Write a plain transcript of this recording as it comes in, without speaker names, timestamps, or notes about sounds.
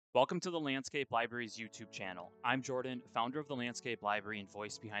Welcome to the Landscape Library's YouTube channel. I'm Jordan, founder of the Landscape Library and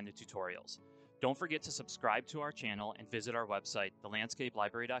voice behind the tutorials. Don't forget to subscribe to our channel and visit our website,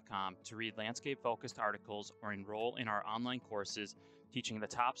 thelandscapelibrary.com, to read landscape-focused articles or enroll in our online courses teaching the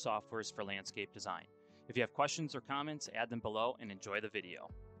top softwares for landscape design. If you have questions or comments, add them below and enjoy the video.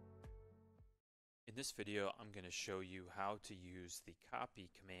 In this video, I'm going to show you how to use the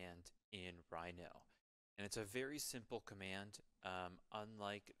copy command in Rhino. And it's a very simple command.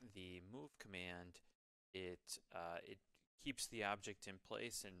 Unlike the move command, it keeps the object in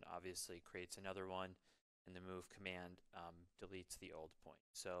place and obviously creates another one, and the move command deletes the old point.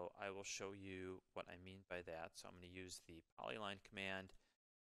 So I will show you what I mean by that. So I'm going to use the polyline command,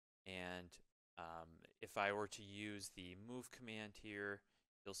 and if I were to use the move command here,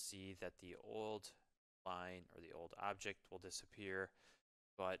 you'll see that the old line or the old object will disappear.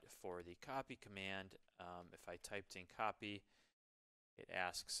 But for the copy command, if I typed in copy, it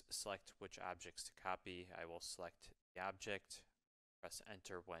asks select which objects to copy. I will select the object, press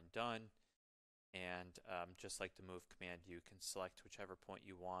enter when done, and just like the move command, you can select whichever point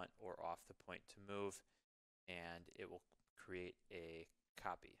you want or off the point to move, and it will create a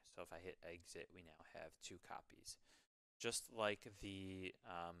copy. So if I hit exit, we now have two copies. Just like the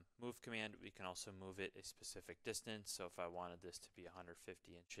move command, we can also move it a specific distance. So if I wanted this to be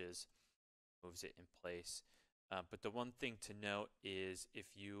 150 inches, moves it in place. But the one thing to note is if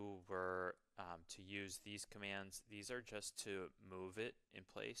you were to use these commands, these are just to move it in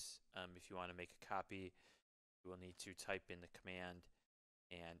place. If you want to make a copy, you will need to type in the command,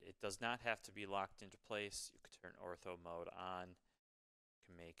 and it does not have to be locked into place. You can turn ortho mode on. You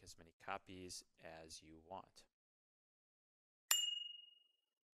can make as many copies as you want.